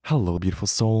Hello, beautiful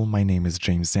soul. My name is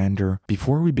James Zander.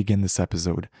 Before we begin this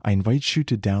episode, I invite you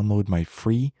to download my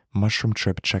free mushroom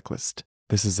trip checklist.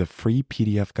 This is a free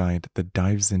PDF guide that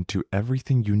dives into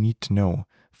everything you need to know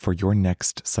for your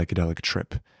next psychedelic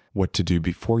trip. What to do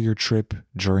before your trip,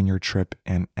 during your trip,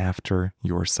 and after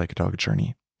your psychedelic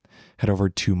journey. Head over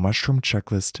to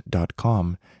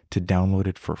mushroomchecklist.com to download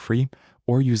it for free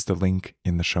or use the link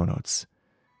in the show notes.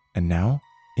 And now,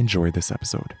 enjoy this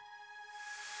episode.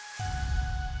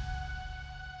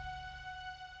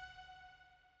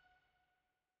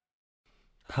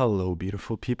 Hello,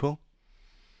 beautiful people.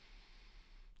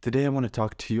 Today I want to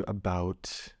talk to you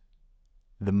about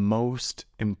the most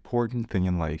important thing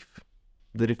in life.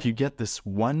 That if you get this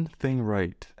one thing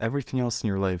right, everything else in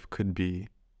your life could be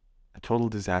a total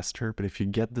disaster. But if you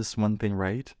get this one thing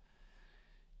right,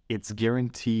 it's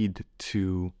guaranteed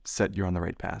to set you on the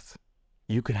right path.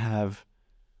 You could have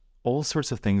all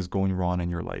sorts of things going wrong in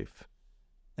your life.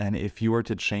 And if you were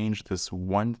to change this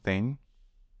one thing,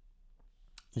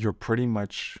 you're pretty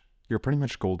much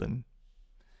golden.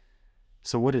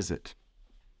 So what is it?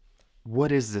 What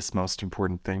is this most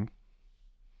important thing?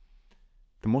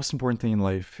 The most important thing in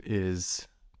life is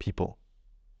people.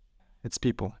 It's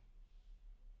people.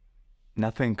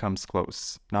 Nothing comes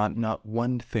close. Not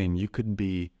one thing. You could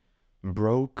be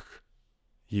broke,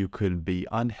 you could be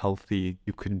unhealthy,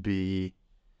 you could be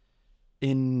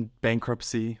in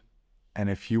bankruptcy, and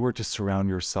if you were to surround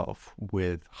yourself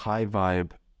with high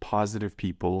vibe, positive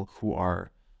people who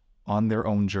are on their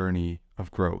own journey of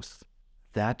growth,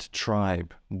 that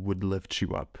tribe would lift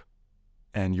you up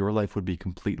and your life would be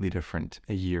completely different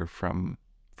a year from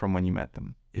when you met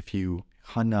them if you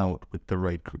hung out with the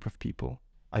right group of people.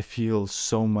 I feel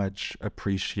so much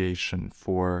appreciation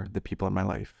for the people in my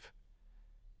life.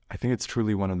 I think it's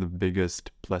truly one of the biggest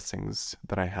blessings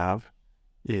that I have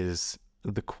is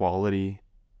the quality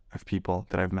of people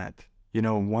that I've met. You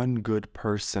know, one good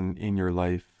person in your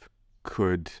life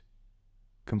could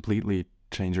completely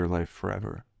change your life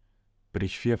forever. But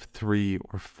if you have 3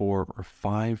 or 4 or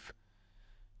 5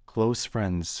 close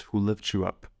friends who lift you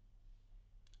up,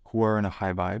 who are in a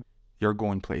high vibe, you're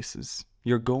going places.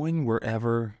 You're going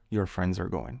wherever your friends are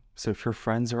going. So if your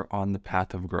friends are on the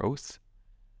path of growth,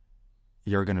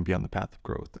 you're going to be on the path of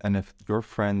growth. And if your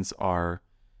friends are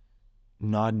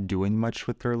not doing much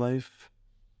with their life,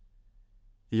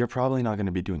 you're probably not going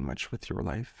to be doing much with your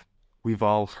life. We've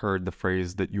all heard the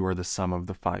phrase that you are the sum of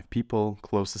the 5 people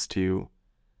closest to you,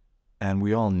 and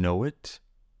we all know it,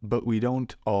 but we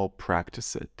don't all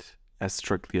practice it as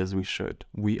strictly as we should.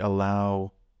 We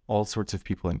allow all sorts of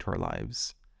people into our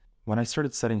lives. When I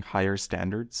started setting higher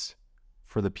standards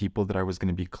for the people that I was going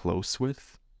to be close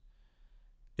with,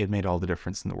 it made all the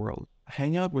difference in the world.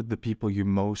 Hang out with the people you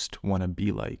most want to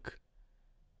be like,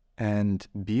 and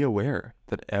be aware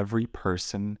that every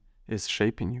person is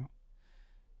shaping you.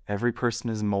 Every person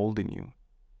is molding you.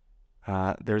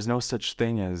 There's no such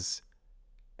thing as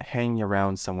hanging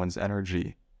around someone's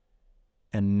energy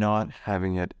and not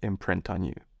having it imprint on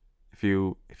you. If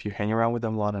you hang around with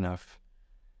them long enough,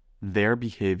 their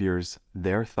behaviors,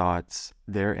 their thoughts,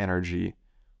 their energy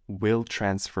will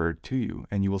transfer to you,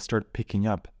 and you will start picking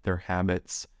up their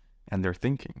habits and their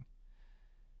thinking.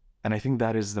 And I think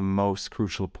that is the most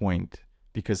crucial point,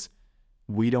 because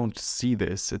we don't see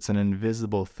this. It's an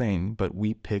invisible thing, but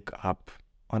we pick up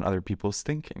on other people's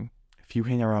thinking. If you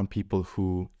hang around people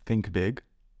who think big,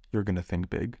 you're going to think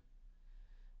big.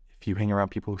 If you hang around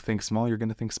people who think small, you're going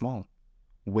to think small.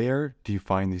 Where do you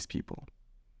find these people?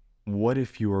 What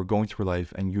if you are going through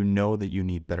life and you know that you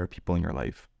need better people in your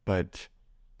life, but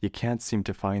you can't seem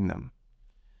to find them?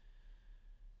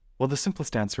 Well, the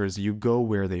simplest answer is you go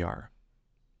where they are.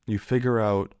 You figure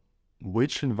out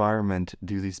which environment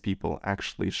do these people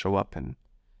actually show up in.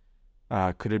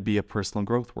 Could it be a personal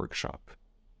growth workshop?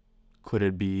 Could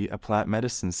it be a plant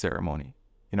medicine ceremony?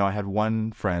 You know, I had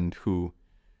one friend who,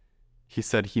 he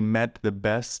said he met the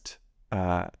best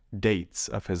dates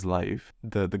of his life,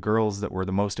 the girls that were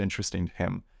the most interesting to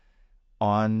him,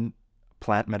 on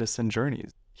plant medicine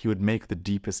journeys. He would make the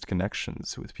deepest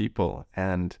connections with people,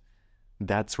 and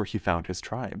that's where he found his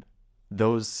tribe.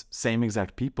 Those same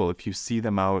exact people, if you see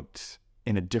them out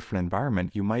in a different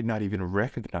environment, you might not even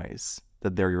recognize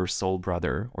that they're your soul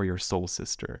brother or your soul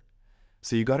sister.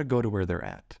 So you got to go to where they're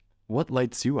at. What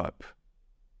lights you up?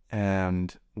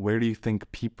 And where do you think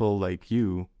people like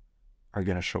you are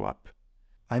going to show up?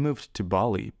 I moved to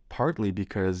Bali partly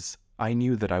because I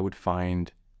knew that I would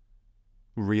find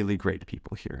really great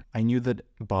people here. I knew that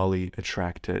Bali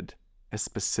attracted a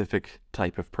specific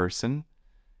type of person,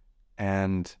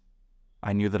 and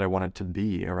I knew that I wanted to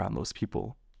be around those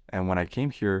people. And when I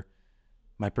came here,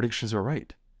 my predictions were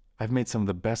right. I've made some of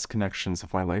the best connections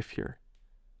of my life here.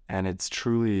 And it's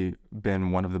truly been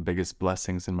one of the biggest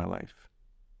blessings in my life.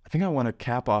 I think I want to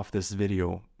cap off this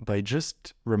video by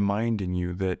just reminding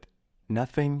you that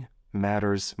nothing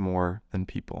matters more than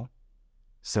people.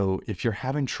 So if you're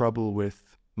having trouble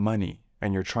with money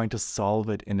and you're trying to solve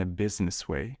it in a business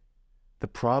way, the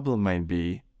problem might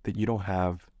be that you don't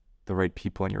have the right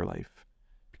people in your life.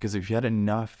 Because if you had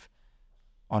enough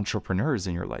entrepreneurs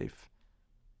in your life,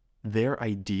 their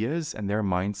ideas and their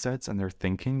mindsets and their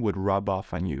thinking would rub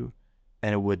off on you,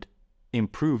 and it would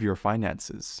improve your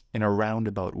finances in a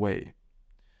roundabout way.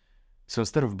 So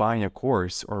instead of buying a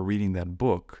course or reading that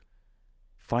book,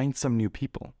 find some new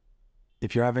people.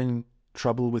 If you're having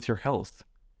trouble with your health,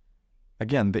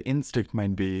 again, the instinct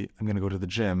might be, I'm going to go to the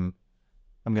gym,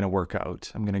 I'm going to work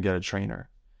out, I'm going to get a trainer.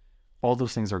 All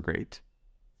those things are great.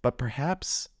 But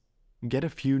perhaps get a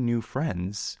few new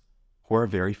friends who are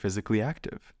very physically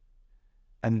active.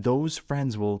 And those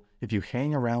friends will, if you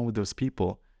hang around with those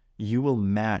people, you will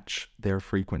match their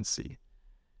frequency.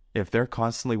 If they're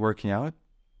constantly working out,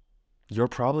 you're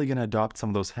probably going to adopt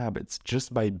some of those habits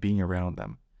just by being around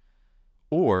them.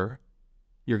 Or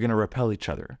you're going to repel each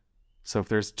other. So if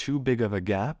there's too big of a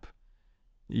gap,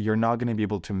 you're not going to be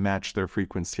able to match their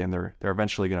frequency, and they're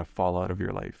eventually going to fall out of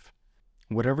your life.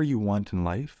 Whatever you want in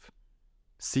life,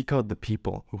 seek out the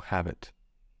people who have it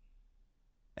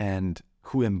and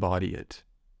who embody it.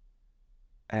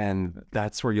 And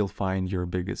that's where you'll find your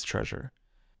biggest treasure.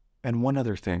 And one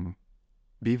other thing,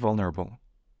 be vulnerable.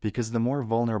 Because the more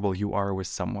vulnerable you are with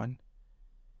someone,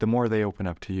 the more they open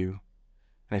up to you.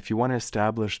 And if you want to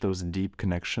establish those deep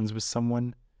connections with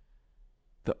someone,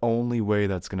 the only way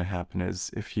that's going to happen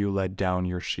is if you let down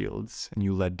your shields and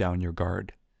you let down your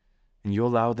guard. And you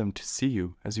allow them to see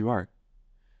you as you are.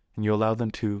 And you allow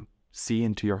them to see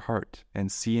into your heart and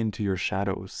see into your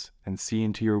shadows and see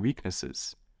into your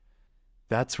weaknesses.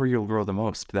 That's where you'll grow the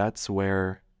most. That's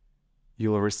where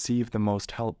you'll receive the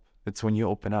most help. It's when you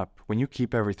open up. When you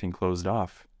keep everything closed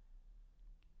off,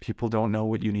 people don't know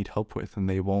what you need help with, and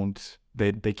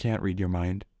they can't read your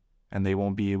mind, and they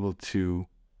won't be able to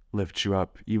lift you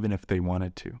up even if they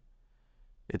wanted to.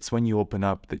 It's when you open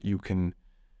up that you can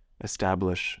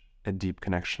establish a deep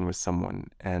connection with someone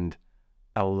and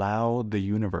allow the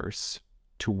universe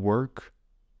to work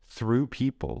through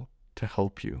people to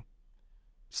help you.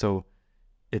 So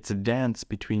it's a dance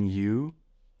between you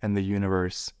and the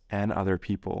universe and other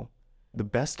people. The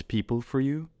best people for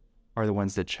you are the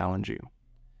ones that challenge you.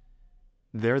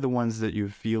 They're the ones that you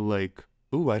feel like,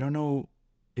 ooh, I don't know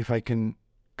if I can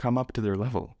come up to their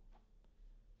level.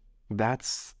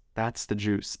 That's the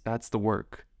juice. That's the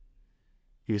work.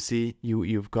 You see,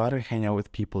 you've got to hang out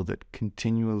with people that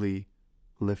continually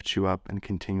lift you up and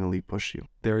continually push you.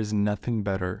 There is nothing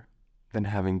better than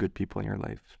having good people in your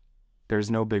life.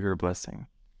 There's no bigger blessing.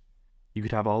 You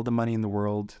could have all the money in the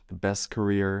world, the best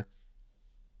career,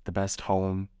 the best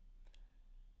home,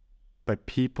 but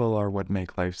people are what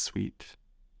make life sweet.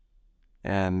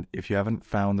 And if you haven't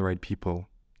found the right people,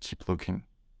 keep looking.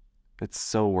 It's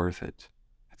so worth it.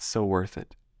 It's so worth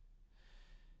it.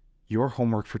 Your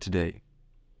homework for today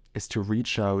is to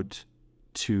reach out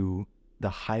to the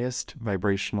highest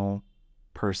vibrational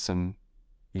person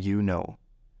you know,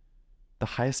 the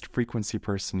highest frequency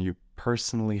person you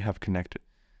personally have connected,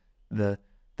 the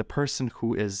person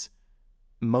who is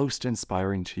most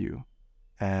inspiring to you,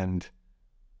 and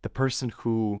the person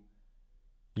who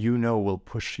you know will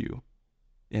push you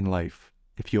in life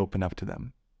if you open up to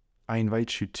them. I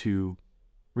invite you to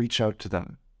reach out to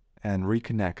them and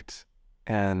reconnect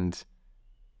and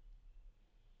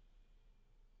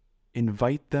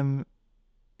invite them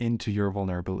into your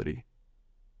vulnerability.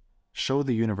 Show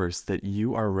the universe that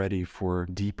you are ready for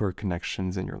deeper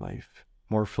connections in your life,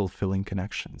 more fulfilling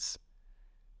connections,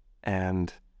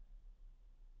 and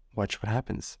watch what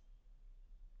happens.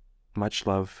 Much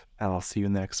love, and I'll see you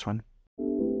in the next one.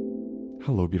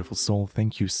 Hello, beautiful soul.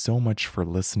 Thank you so much for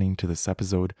listening to this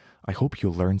episode. I hope you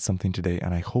learned something today,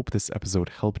 and I hope this episode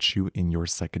helped you in your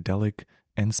psychedelic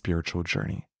and spiritual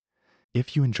journey.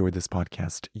 If you enjoyed this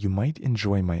podcast, you might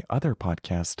enjoy my other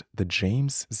podcast, The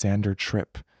James Xander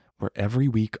Trip, where every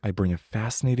week I bring a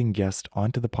fascinating guest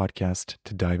onto the podcast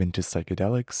to dive into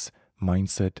psychedelics,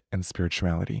 mindset, and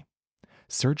spirituality.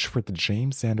 Search for The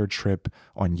James Xander Trip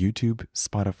on YouTube,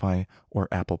 Spotify, or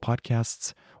Apple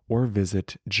Podcasts, or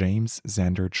visit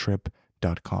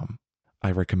jamesxandertrip.com.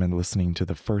 I recommend listening to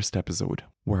the first episode,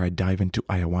 where I dive into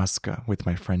ayahuasca with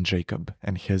my friend Jacob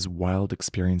and his wild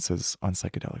experiences on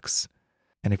psychedelics.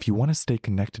 And if you want to stay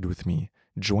connected with me,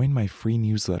 join my free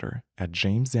newsletter at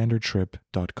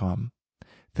jamesxandertrip.com.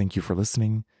 Thank you for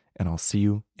listening, and I'll see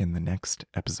you in the next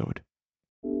episode.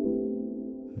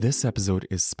 This episode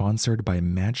is sponsored by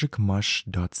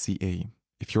magicmush.ca.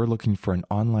 If you're looking for an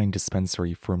online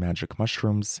dispensary for magic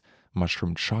mushrooms,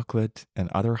 mushroom chocolate,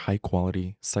 and other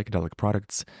high-quality psychedelic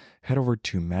products, head over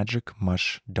to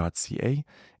magicmush.ca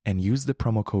and use the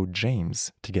promo code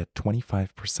JAMES to get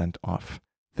 25% off.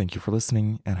 Thank you for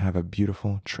listening and have a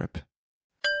beautiful trip.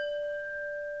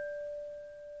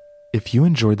 If you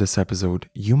enjoyed this episode,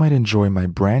 you might enjoy my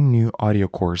brand new audio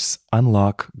course,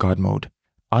 Unlock God Mode.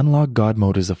 Unlock God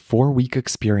Mode is a 4-week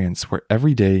experience where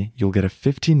every day you'll get a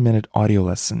 15-minute audio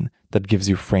lesson that gives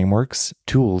you frameworks,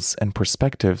 tools, and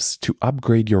perspectives to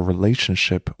upgrade your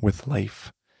relationship with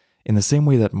life. In the same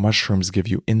way that mushrooms give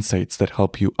you insights that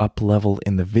help you up-level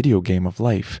in the video game of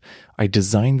life, I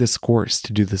designed this course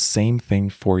to do the same thing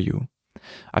for you.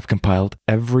 I've compiled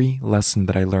every lesson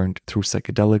that I learned through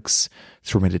psychedelics,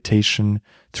 through meditation,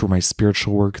 through my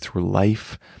spiritual work, through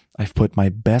life. I've put my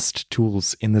best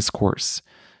tools in this course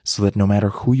so that no matter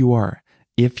who you are,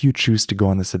 if you choose to go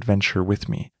on this adventure with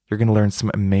me, you're going to learn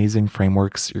some amazing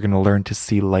frameworks. You're going to learn to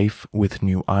see life with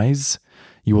new eyes.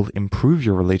 You will improve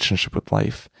your relationship with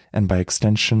life, and by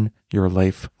extension, your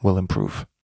life will improve.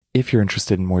 If you're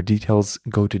interested in more details,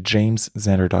 go to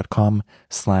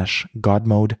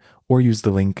jameszander.com/godmode or use the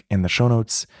link in the show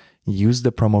notes. Use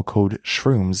the promo code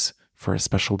SHROOMS for a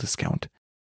special discount.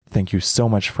 Thank you so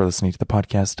much for listening to the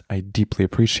podcast. I deeply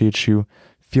appreciate you.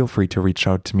 Feel free to reach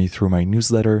out to me through my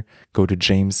newsletter. Go to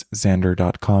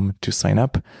jameszander.com to sign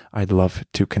up. I'd love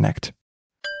to connect.